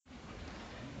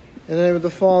In the name of the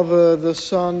Father, the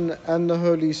Son, and the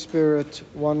Holy Spirit,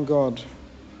 one God.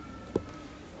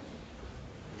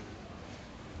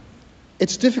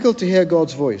 It's difficult to hear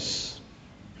God's voice.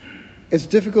 It's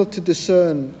difficult to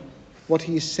discern what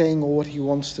He is saying or what He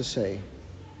wants to say.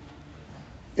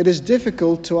 It is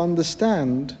difficult to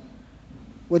understand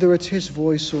whether it's His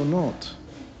voice or not.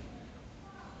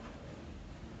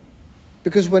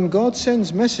 Because when God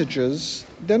sends messages,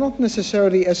 they're not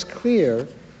necessarily as clear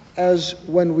as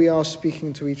when we are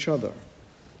speaking to each other.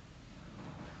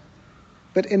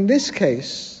 But in this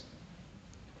case,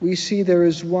 we see there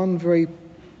is one very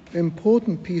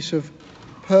important piece of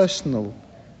personal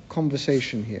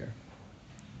conversation here.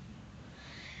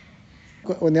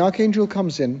 When the archangel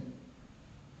comes in,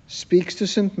 speaks to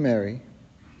St. Mary,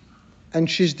 and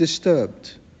she's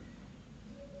disturbed,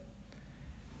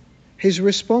 his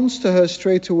response to her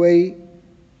straight away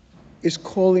is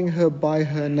calling her by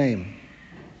her name.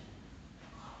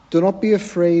 Do not be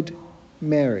afraid,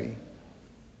 Mary.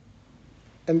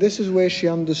 And this is where she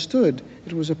understood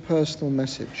it was a personal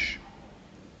message.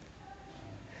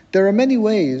 There are many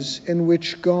ways in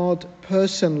which God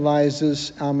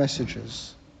personalizes our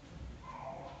messages.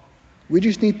 We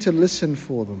just need to listen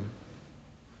for them.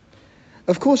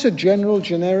 Of course, a general,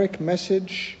 generic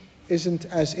message isn't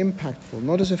as impactful,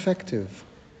 not as effective,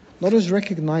 not as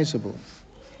recognizable.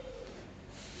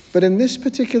 But in this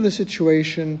particular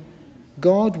situation,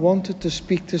 God wanted to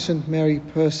speak to St. Mary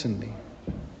personally.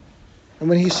 And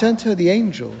when He sent her the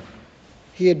angel,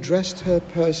 He addressed her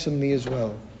personally as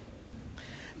well.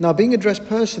 Now, being addressed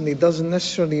personally doesn't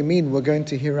necessarily mean we're going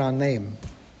to hear our name.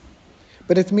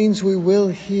 But it means we will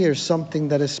hear something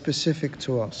that is specific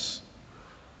to us.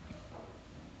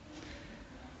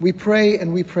 We pray,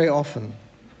 and we pray often.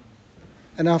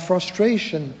 And our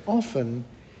frustration often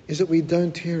is that we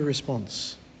don't hear a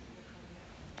response.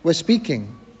 We're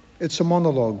speaking. It's a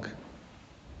monologue.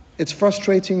 It's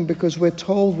frustrating because we're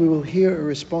told we will hear a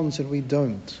response and we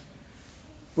don't.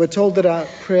 We're told that our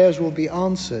prayers will be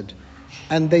answered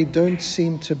and they don't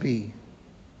seem to be.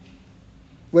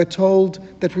 We're told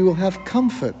that we will have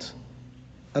comfort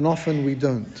and often we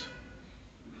don't.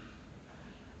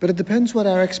 But it depends what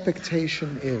our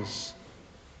expectation is.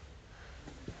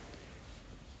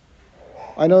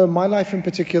 I know in my life in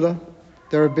particular,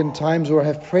 there have been times where I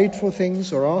have prayed for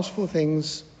things or asked for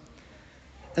things,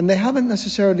 and they haven't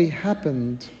necessarily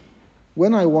happened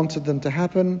when I wanted them to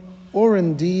happen, or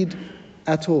indeed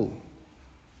at all.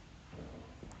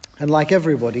 And like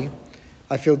everybody,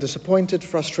 I feel disappointed,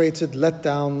 frustrated, let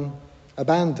down,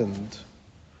 abandoned.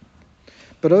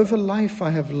 But over life I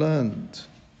have learned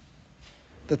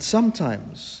that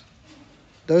sometimes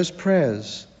those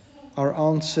prayers are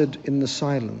answered in the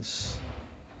silence.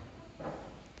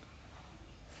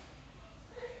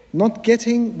 Not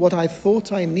getting what I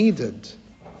thought I needed,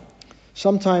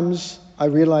 sometimes I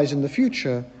realize in the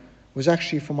future, was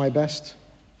actually for my best.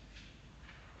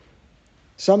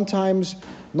 Sometimes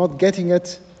not getting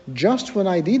it just when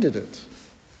I needed it,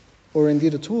 or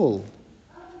indeed at all,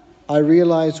 I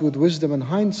realize with wisdom and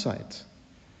hindsight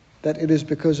that it is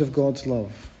because of God's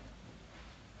love.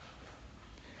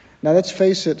 Now let's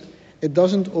face it, it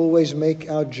doesn't always make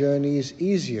our journeys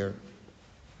easier.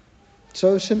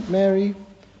 So St. Mary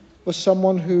was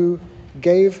someone who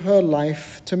gave her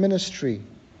life to ministry.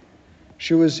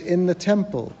 She was in the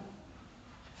temple.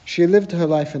 She lived her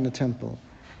life in the temple.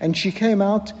 And she came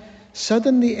out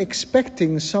suddenly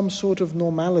expecting some sort of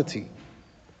normality.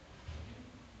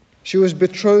 She was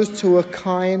betrothed to a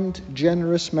kind,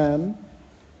 generous man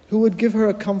who would give her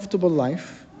a comfortable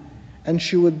life, and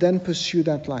she would then pursue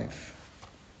that life.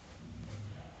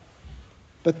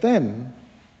 But then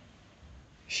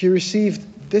she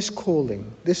received this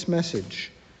calling, this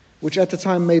message, which at the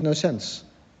time made no sense.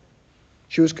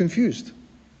 She was confused.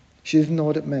 She didn't know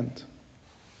what it meant.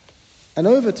 And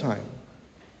over time,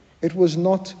 it was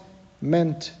not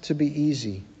meant to be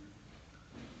easy.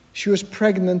 She was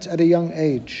pregnant at a young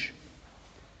age.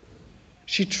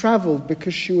 She traveled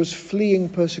because she was fleeing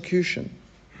persecution.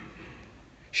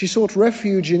 She sought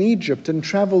refuge in Egypt and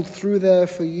traveled through there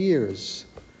for years.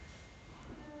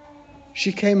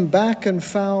 She came back and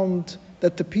found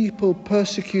that the people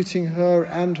persecuting her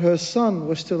and her son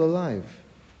were still alive.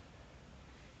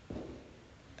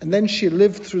 And then she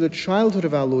lived through the childhood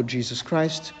of our Lord Jesus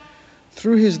Christ,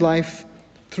 through His life,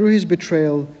 through His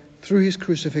betrayal, through His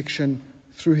crucifixion,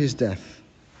 through His death.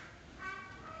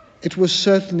 It was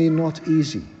certainly not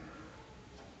easy.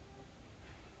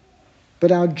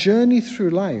 But our journey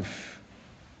through life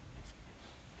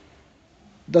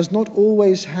does not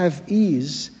always have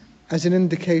ease as an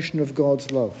indication of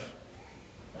God's love.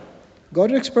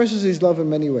 God expresses His love in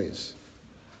many ways.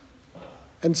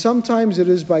 And sometimes it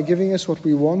is by giving us what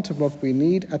we want and what we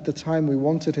need at the time we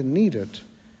want it and need it.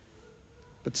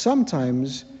 But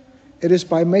sometimes it is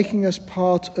by making us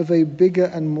part of a bigger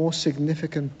and more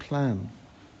significant plan.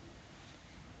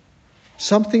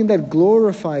 Something that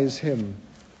glorifies Him.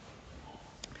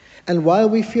 And while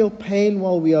we feel pain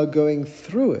while we are going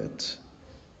through it,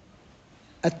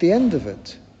 at the end of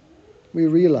it, we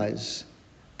realize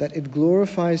that it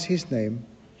glorifies His name,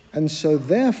 and so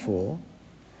therefore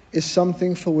is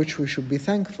something for which we should be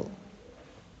thankful.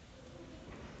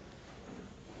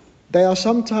 They are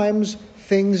sometimes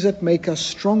things that make us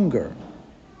stronger,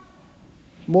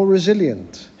 more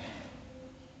resilient.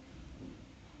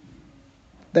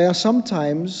 They are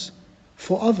sometimes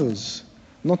for others,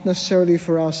 not necessarily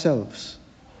for ourselves.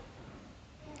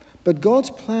 But God's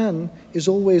plan is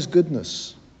always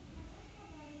goodness.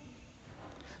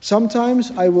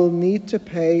 Sometimes I will need to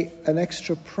pay an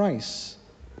extra price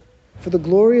for the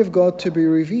glory of God to be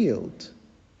revealed,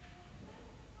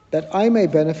 that I may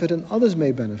benefit and others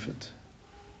may benefit.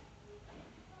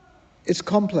 It's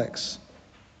complex.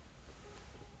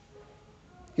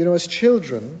 As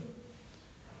children,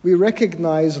 we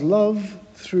recognize love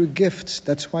through gifts.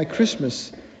 That's why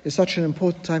Christmas is such an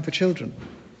important time for children.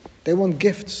 They want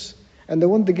gifts, and they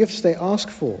want the gifts they ask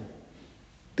for,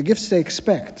 the gifts they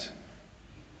expect.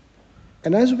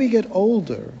 And as we get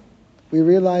older, we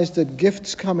realize that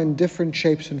gifts come in different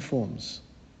shapes and forms.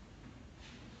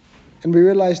 And we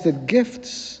realize that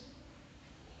gifts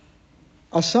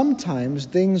are sometimes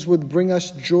things would bring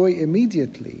us joy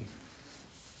immediately,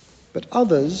 but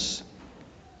others,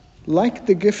 like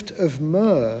the gift of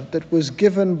myrrh that was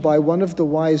given by one of the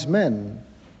wise men,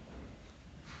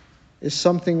 is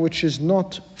something which is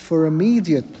not for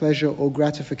immediate pleasure or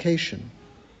gratification,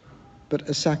 but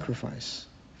a sacrifice.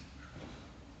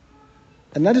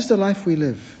 And that is the life we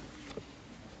live.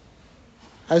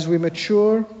 As we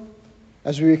mature,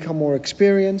 as we become more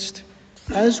experienced,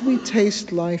 as we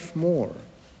taste life more,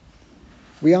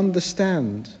 we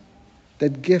understand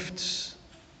that gifts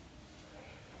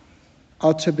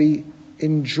are to be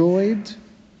enjoyed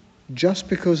just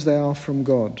because they are from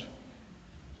God.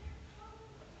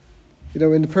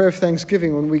 In the prayer of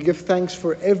thanksgiving, when we give thanks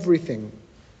for everything,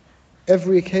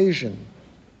 every occasion,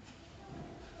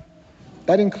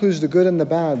 that includes the good and the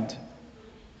bad,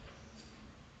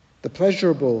 the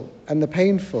pleasurable and the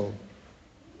painful,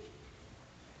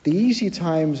 the easy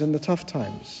times and the tough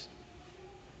times.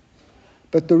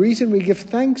 But the reason we give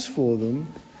thanks for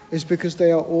them is because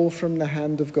they are all from the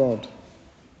hand of God.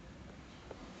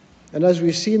 And as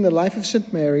we see in the life of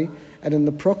St. Mary and in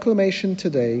the proclamation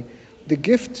today, the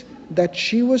gift that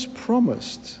she was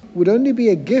promised would only be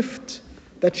a gift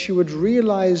that she would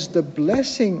realize the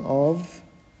blessing of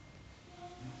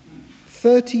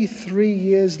 33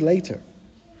 years later.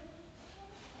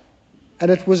 And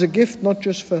it was a gift not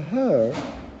just for her,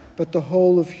 but the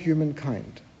whole of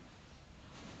humankind.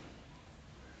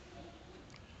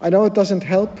 I know it doesn't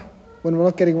help when we're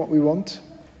not getting what we want.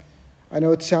 I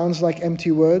know it sounds like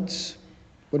empty words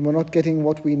when we're not getting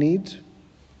what we need.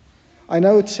 I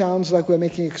know it sounds like we're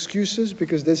making excuses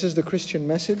because this is the Christian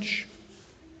message.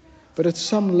 But at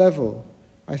some level,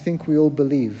 I think we all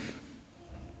believe.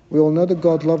 We all know that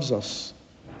God loves us.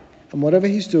 And whatever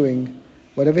He's doing,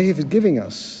 whatever He's giving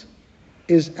us,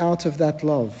 is out of that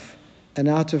love and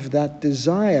out of that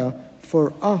desire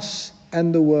for us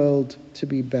and the world to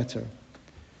be better.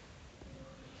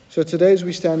 So today as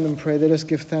we stand and pray, let us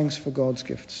give thanks for God's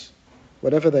gifts,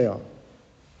 whatever they are,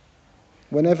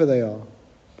 whenever they are,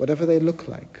 whatever they look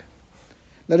like.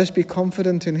 Let us be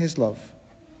confident in His love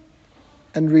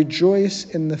and rejoice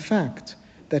in the fact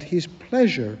that His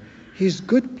pleasure, His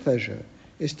good pleasure,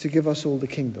 is to give us all the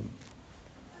kingdom.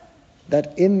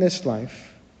 That in this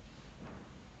life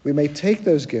we may take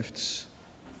those gifts,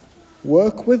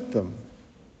 work with them,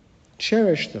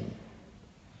 cherish them,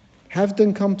 have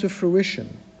them come to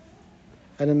fruition,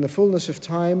 and in the fullness of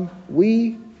time,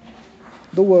 we,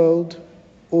 the world,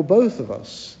 or both of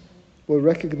us, will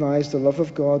recognize the love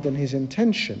of God and His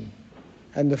intention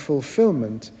and the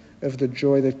fulfillment of the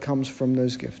joy that comes from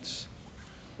those gifts.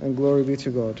 And glory be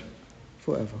to God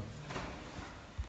forever.